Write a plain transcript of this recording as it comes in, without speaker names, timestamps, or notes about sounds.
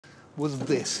was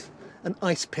this, an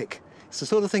ice pick. It's the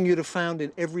sort of thing you'd have found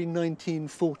in every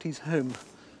 1940s home.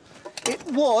 It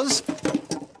was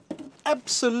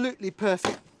absolutely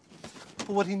perfect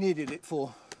for what he needed it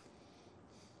for.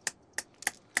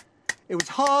 It was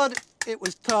hard, it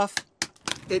was tough,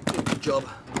 it did the job.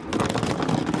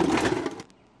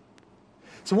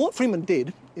 So what Freeman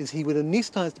did is he would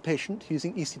anaesthetize the patient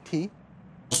using ECT.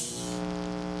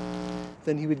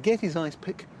 Then he would get his ice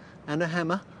pick and a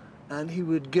hammer, and he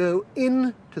would go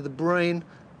into the brain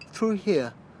through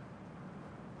here.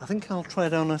 I think I'll try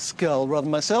it on a skull rather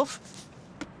than myself.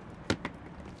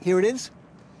 Here it is.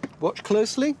 Watch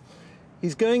closely.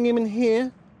 He's going in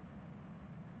here.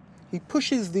 He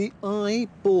pushes the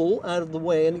eyeball out of the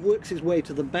way and he works his way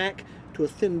to the back, to a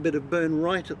thin bit of bone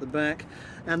right at the back.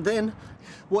 And then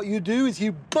what you do is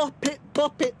you bop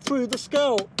it through the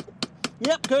skull.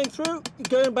 Yep, going through,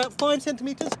 going about 5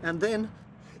 centimeters, and then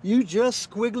you just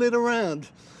squiggle it around.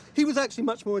 He was actually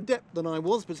much more adept than I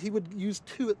was, but he would use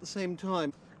 2 at the same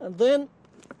time. And then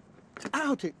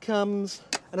out it comes.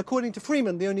 And according to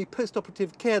Freeman, the only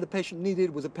post-operative care the patient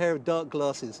needed was a pair of dark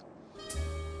glasses.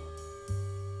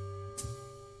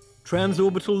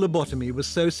 Transorbital lobotomy was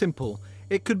so simple,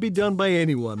 it could be done by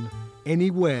anyone,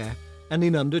 anywhere, and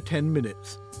in under 10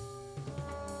 minutes.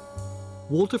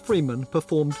 Walter Freeman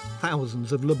performed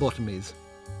thousands of lobotomies.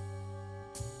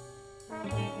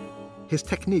 His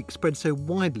technique spread so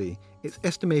widely, it's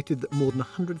estimated that more than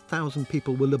 100,000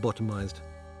 people were lobotomized,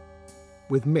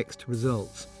 with mixed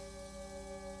results.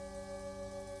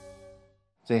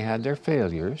 They had their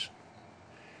failures,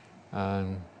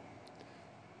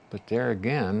 but there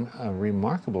again, a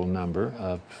remarkable number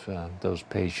of those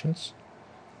patients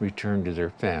returned to their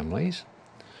families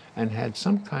and had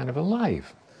some kind of a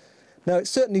life. Now,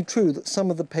 it's certainly true that some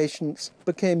of the patients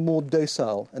became more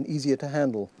docile and easier to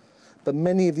handle, but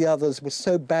many of the others were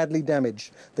so badly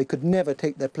damaged they could never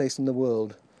take their place in the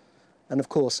world. And of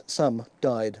course, some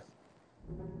died.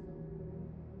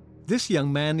 This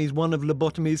young man is one of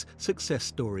lobotomy's success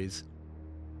stories.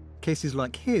 Cases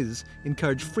like his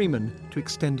encouraged Freeman to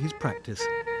extend his practice.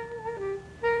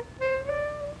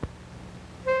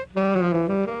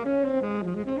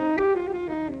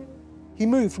 He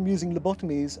moved from using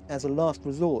lobotomies as a last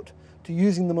resort to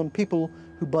using them on people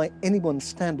who, by anyone's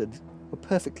standards, were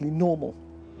perfectly normal.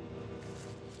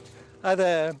 Hi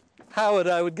there. Howard,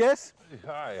 I would guess?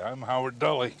 Hi, I'm Howard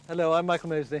Dully. Hello, I'm Michael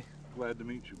Mosley. Glad to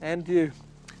meet you. And you.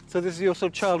 So this is your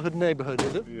sort of childhood neighborhood,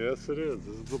 is it? Yes, it is.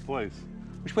 This is the place.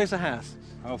 Which way's the house?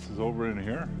 House is over in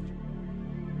here.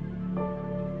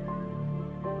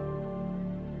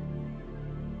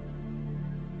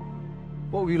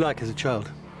 What were you like as a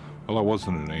child? Well, I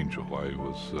wasn't an angel. I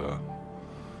was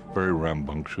very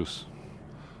rambunctious.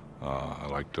 I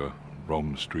liked to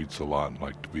roam the streets a lot and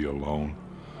liked to be alone.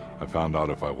 I found out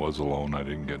if I was alone, I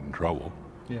didn't get in trouble.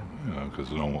 Yeah.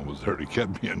 Because no one was there to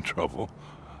get me in trouble.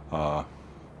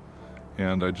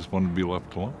 And I just wanted to be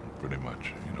left alone, pretty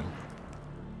much, you know.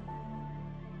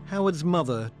 Howard's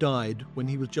mother died when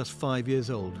he was just 5 years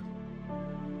old.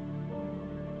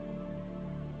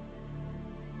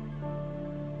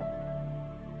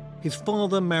 His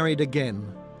father married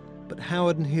again, but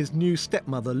Howard and his new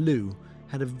stepmother, Lou,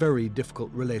 had a very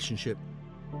difficult relationship.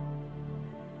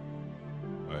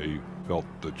 I felt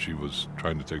that she was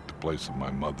trying to take the place of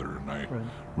my mother, and I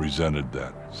resented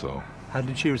that, so. How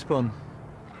did she respond?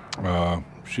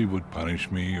 She would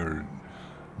punish me or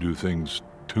do things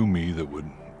to me that would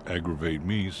aggravate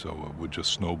me, so it would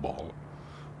just snowball.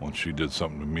 Once she did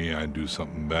something to me, I'd do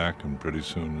something back, and pretty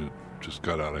soon it just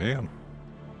got out of hand.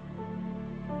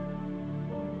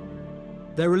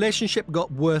 Their relationship got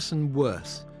worse and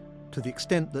worse, to the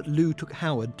extent that Lou took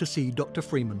Howard to see Dr.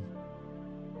 Freeman.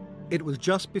 It was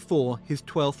just before his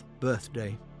 12th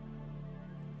birthday.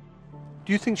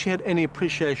 Do you think she had any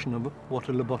appreciation of what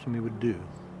a lobotomy would do?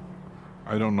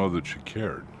 I don't know that she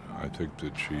cared. I think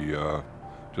that she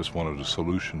just wanted a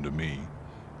solution to me,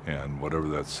 and whatever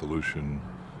that solution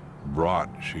brought,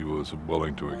 she was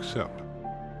willing to accept.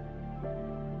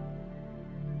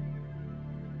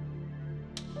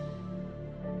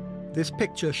 This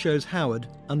picture shows Howard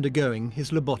undergoing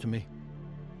his lobotomy.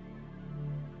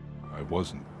 I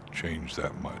wasn't changed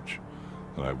that much,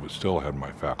 and I would still had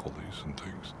my faculties and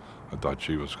things. I thought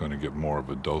she was going to get more of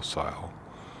a docile,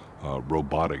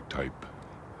 robotic type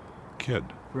kid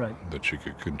that she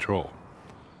could control.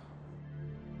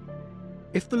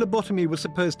 If the lobotomy was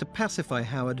supposed to pacify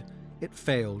Howard, it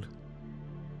failed.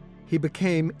 He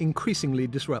became increasingly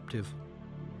disruptive.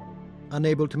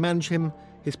 Unable to manage him,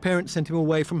 his parents sent him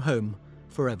away from home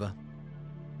forever.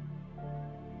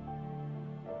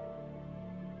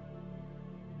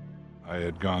 I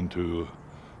had gone to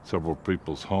several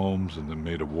people's homes and then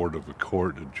made a ward of a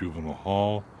court at juvenile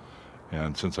hall.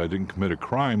 And since I didn't commit a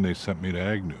crime, they sent me to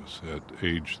Agnews at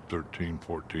age 13,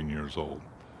 14 years old.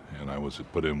 And I was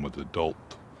put in with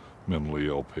adult mentally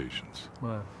ill patients.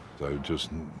 Wow. I just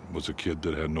was a kid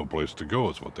that had no place to go,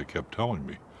 is what they kept telling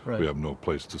me. Right. We have no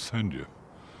place to send you.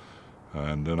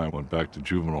 And then I went back to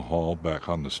juvenile hall, back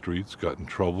on the streets, got in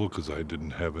trouble because I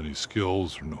didn't have any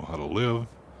skills or know how to live.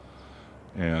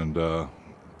 And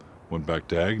went back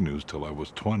to Agnews till I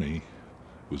was 20. It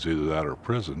was either that or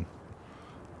prison.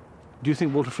 Do you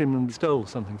think Walter Freeman stole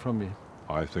something from you?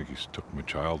 I think he took my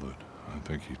childhood. I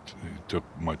think he took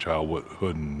my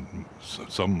childhood and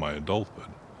some of my adulthood,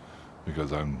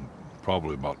 because I'm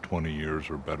probably about 20 years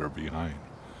or better behind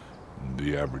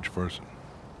the average person.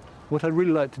 What I'd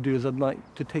really like to do is I'd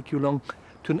like to take you along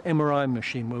to an MRI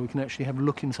machine where we can actually have a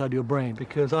look inside your brain,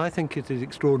 because I think it is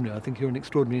extraordinary. I think you're an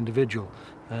extraordinary individual,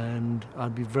 and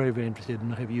I'd be very, very interested,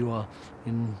 and I hope you are,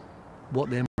 in what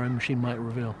the MRI machine might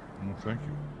reveal. Well, thank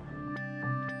you.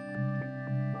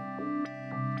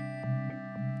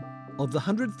 Of the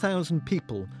 100,000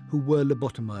 people who were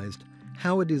lobotomized,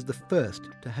 Howard is the first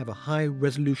to have a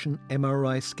high-resolution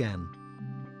MRI scan.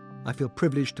 I feel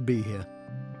privileged to be here.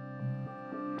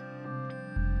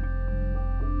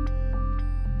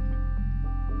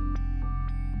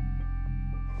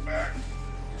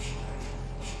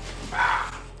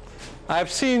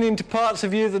 I've seen into parts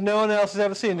of you that no one else has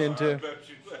ever seen into. I bet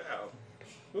you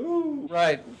have. Ooh.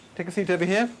 Right, take a seat over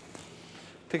here.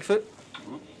 Take a foot.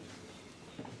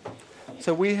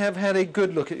 So we have had a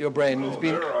good look at your brain. It's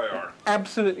been there I are.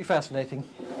 absolutely fascinating.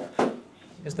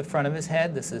 Here's the front of his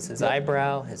head. This is his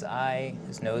eyebrow, his eye.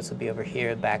 His nose will be over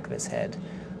here, the back of his head.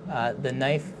 The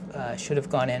knife should have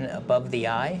gone in above the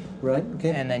eye. Right,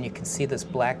 okay. And then you can see this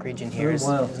black region here is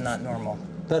not normal.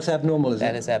 That's abnormal, is it?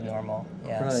 That is abnormal,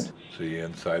 yes. Right. See,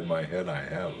 inside my head I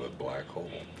have a black hole.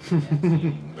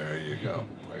 There you go.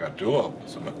 I got two of them,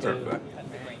 as a matter of fact.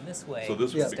 Cut the brain this way So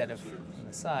this would be instead of from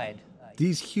the side.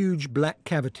 These huge black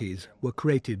cavities were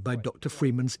created by Dr.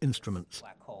 Freeman's instruments.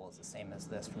 Black hole is the same as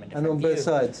this from a different And on view. both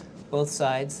sides? Both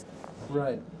sides.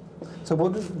 Right. So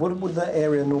what would that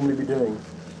area normally be doing?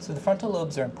 So the frontal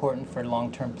lobes are important for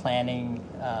long-term planning,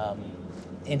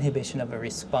 inhibition of a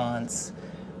response.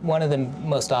 One of the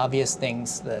most obvious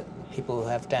things that people who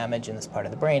have damage in this part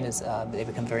of the brain is they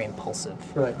become very impulsive.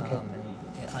 Right, okay.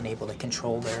 And unable to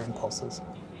control their impulses.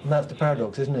 And that's the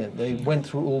paradox, isn't it? They went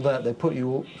through all that, they put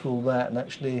you through all that, and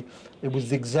actually it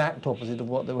was the exact opposite of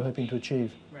what they were hoping to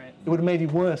achieve. Right. It would have made you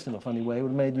worse in a funny way. It would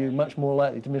have made you much more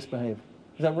likely to misbehave.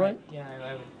 Is that right? Yeah,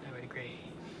 I would agree.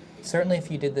 Certainly if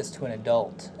you did this to an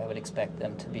adult, I would expect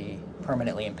them to be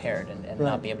permanently impaired and Right.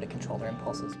 not be able to control their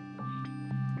impulses.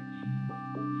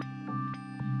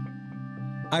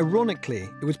 Ironically,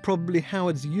 it was probably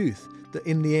Howard's youth that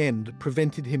in the end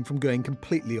prevented him from going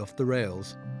completely off the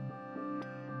rails.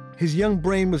 His young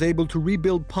brain was able to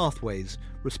rebuild pathways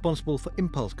responsible for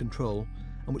impulse control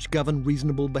and which govern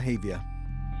reasonable behavior.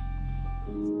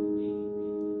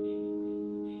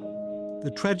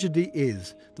 The tragedy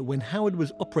is that when Howard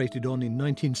was operated on in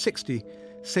 1960,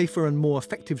 safer and more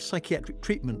effective psychiatric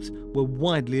treatments were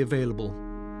widely available.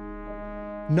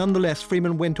 Nonetheless,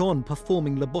 Freeman went on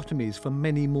performing lobotomies for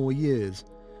many more years,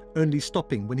 only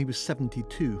stopping when he was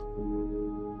 72.